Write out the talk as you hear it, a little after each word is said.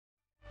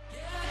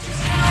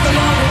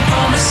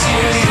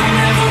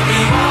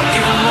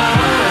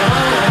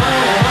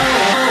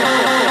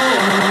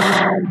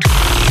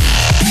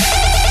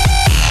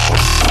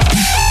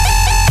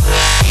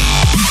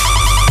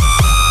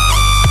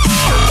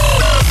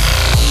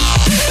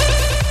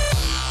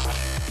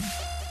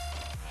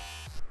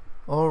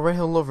Alright,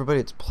 hello everybody,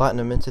 it's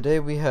Platinum, and today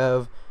we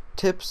have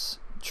tips,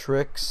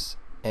 tricks,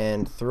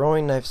 and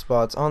throwing knife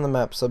spots on the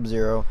map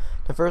Sub-Zero.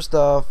 Now first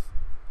off,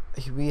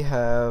 we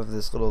have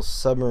this little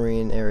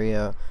submarine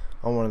area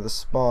on one of the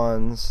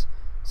spawns,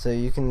 so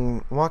you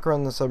can walk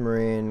around the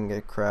submarine and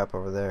get crap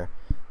over there.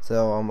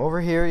 So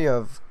over here you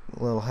have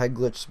a little head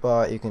glitch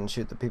spot. You can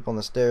shoot the people on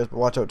the stairs, but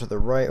watch out to the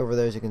right over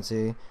there. As you can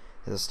see,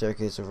 there's a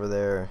staircase over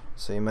there,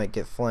 so you might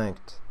get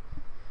flanked.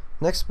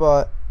 Next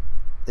spot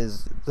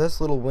is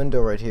this little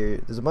window right here.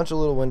 There's a bunch of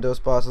little window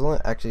spots. There's only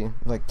actually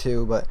like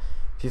two, but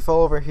if you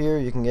fall over here,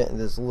 you can get in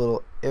this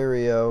little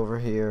area over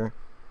here.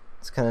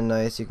 It's kind of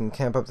nice. You can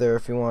camp up there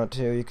if you want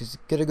to. You can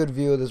get a good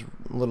view of this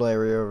little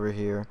area over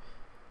here,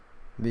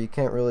 but you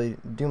can't really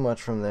do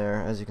much from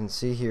there. As you can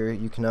see here,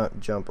 you cannot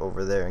jump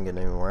over there and get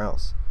anywhere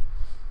else.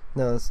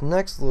 Now this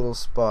next little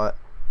spot,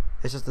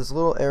 it's just this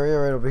little area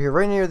right over here,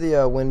 right near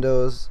the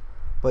windows,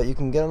 but you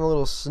can get on the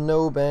little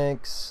snow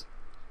banks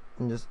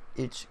in just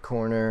each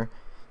corner.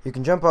 You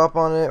can jump up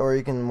on it, or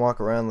you can walk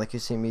around like you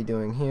see me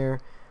doing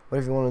here.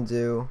 Whatever you want to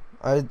do.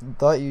 I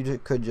thought you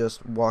could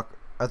just walk.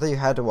 I thought you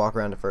had to walk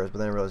around it first, but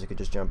then I realized you could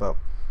just jump up.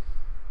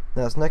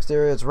 Now this next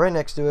area, it's right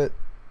next to it.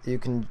 You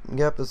can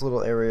get up this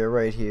little area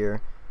right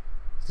here.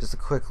 It's just a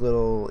quick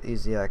little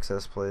easy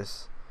access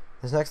place.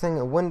 This next thing,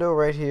 a window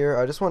right here.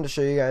 I just wanted to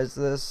show you guys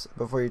this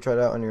before you try it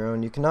out on your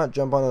own. You cannot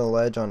jump on the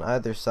ledge on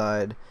either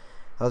side.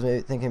 I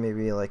was thinking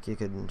maybe like you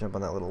could jump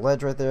on that little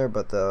ledge right there,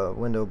 but the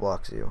window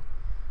blocks you.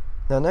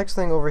 Now next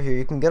thing over here,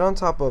 you can get on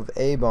top of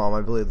A bomb.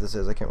 I believe this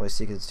is. I can't really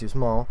see because it's too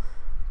small,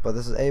 but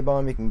this is A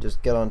bomb. You can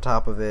just get on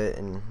top of it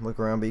and look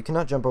around, but you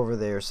cannot jump over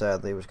there,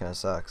 sadly, which kind of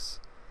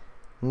sucks.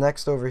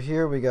 Next over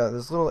here, we got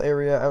this little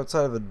area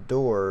outside of a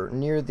door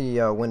near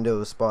the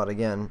window spot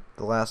again.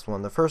 The last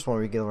one, the first one,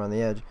 we get around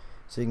the edge,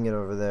 so you can get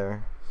over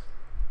there.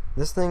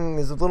 This thing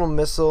is a little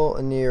missile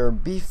near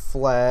B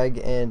flag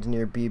and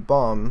near B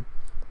bomb.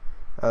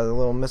 The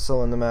little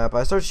missile in the map.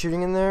 I started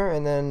shooting in there,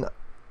 and then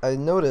I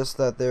noticed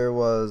that there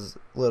was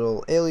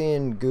little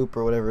alien goop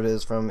or whatever it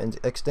is from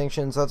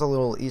Extinction, so that's a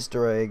little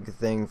Easter egg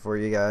thing for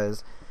you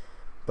guys.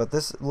 But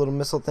this little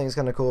missile thing is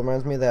kind of cool. It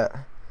reminds me of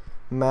that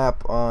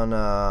map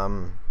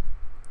on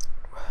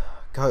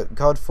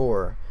CoD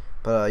 4,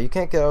 but you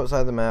can't get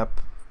outside the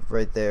map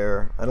right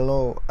there. I don't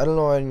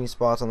know any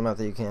spots on the map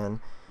that you can,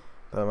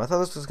 but I thought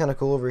this was kind of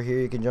cool over here.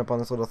 You can jump on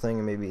this little thing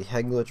and maybe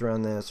head glitch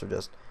around this, or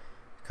just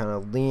kind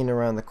of lean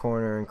around the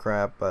corner and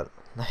crap. But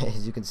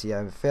as you can see,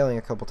 I'm failing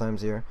a couple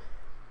times here,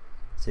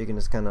 so you can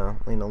just kind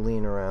of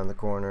lean around the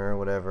corner or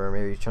whatever,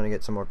 maybe trying to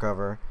get some more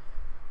cover.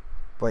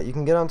 But you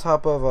can get on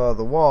top of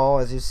the wall.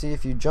 As you see,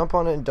 if you jump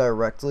on it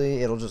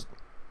directly, it'll just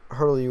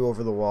hurtle you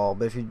over the wall.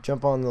 But if you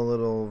jump on the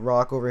little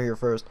rock over here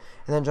first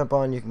and then jump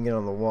on, you can get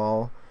on the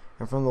wall.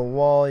 And from the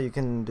wall you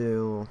can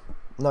do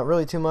not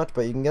really too much,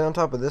 but you can get on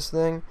top of this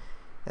thing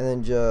and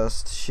then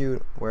just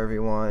shoot wherever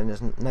you want. And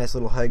there's a nice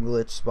little head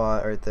glitch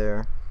spot right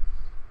there.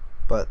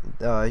 But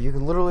you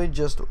can literally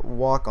just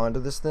walk onto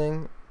this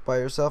thing by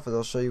yourself, as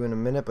I'll show you in a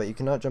minute, but you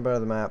cannot jump out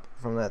of the map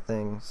from that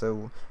thing,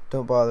 so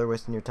don't bother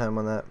wasting your time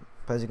on that.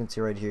 But as you can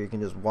see right here, you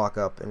can just walk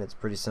up, and it's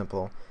pretty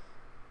simple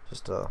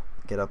just to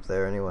get up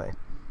there anyway.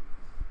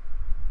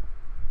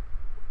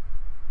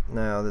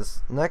 Now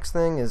this next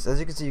thing is, as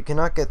you can see, you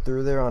cannot get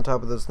through there on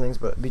top of those things,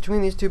 but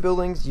between these two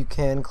buildings you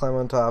can climb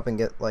on top and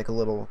get like a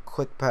little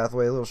quick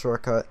pathway, a little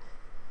shortcut.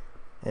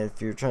 And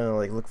if you're trying to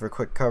like look for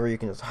quick cover, you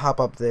can just hop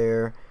up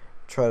there,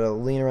 try to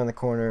lean around the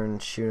corner and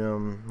shoot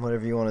them,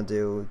 whatever you want to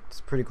do. It's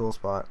a pretty cool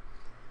spot.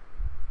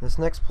 This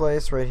next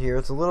place right here,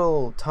 it's a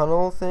little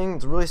tunnel thing.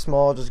 It's really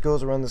small, it just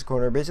goes around this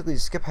corner. Basically you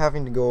skip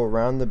having to go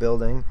around the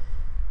building,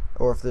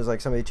 or if there's like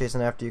somebody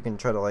chasing after you, you can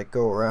try to like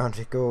go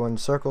around, go in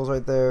circles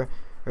right there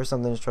or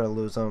something, just try to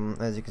lose them.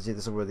 As you can see,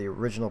 this is where the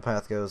original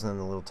path goes, and then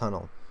the little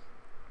tunnel.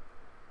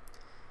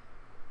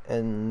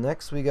 And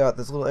next we got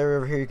this little area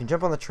over here. You can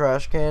jump on the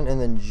trash can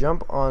and then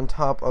jump on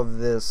top of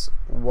this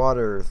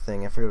water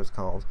thing. I forget what it's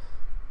called,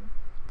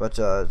 but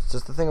it's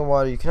just a thing of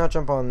water. You cannot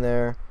jump on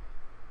there,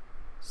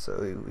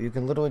 so you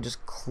can literally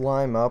just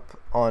climb up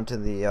onto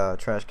the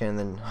trash can and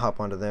then hop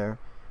onto there,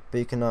 but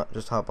you cannot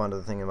just hop onto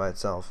the thing by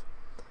itself.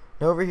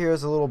 Now over here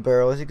is a little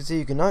barrel. As you can see,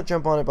 you cannot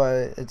jump on it by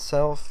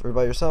itself or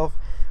by yourself,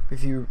 but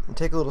if you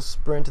take a little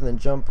sprint and then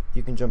jump,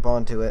 you can jump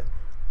onto it.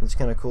 It's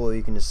kind of cool.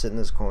 You can just sit in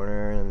this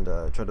corner and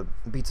try to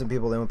beat some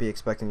people. They won't be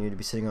expecting you to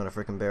be sitting on a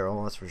freaking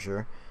barrel, that's for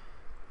sure.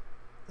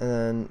 And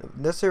then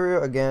this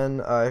area again,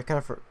 I kind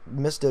of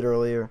missed it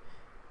earlier.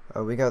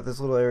 We got this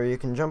little area. You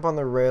can jump on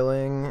the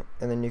railing,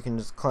 and then you can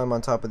just climb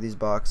on top of these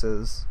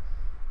boxes,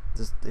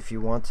 just if you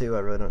want to. I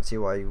really don't see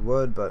why you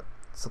would, but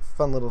it's a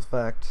fun little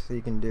fact that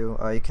you can do.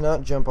 You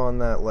cannot jump on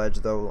that ledge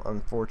though,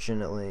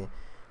 unfortunately,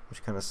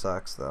 which kind of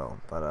sucks though.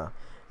 But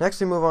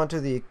next we move on to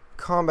the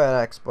combat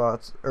axe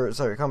spots, or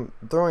sorry,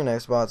 throwing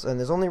knife spots, and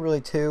there's only really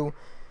two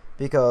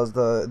because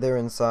they're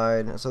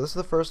inside. So this is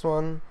the first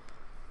one.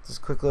 Just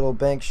a quick little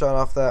bank shot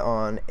off that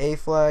on A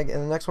flag,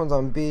 and the next one's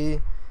on B.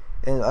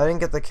 And I didn't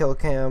get the kill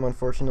cam,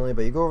 unfortunately,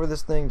 but you go over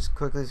this thing, just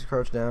quickly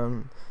crouch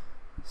down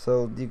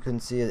so you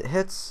can see it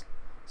hits.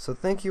 So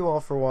thank you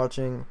all for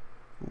watching.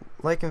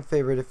 like and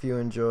favorite if you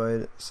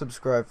enjoyed,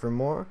 subscribe for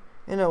more,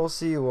 and I will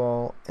see you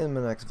all in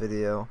my next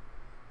video.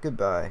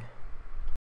 Goodbye.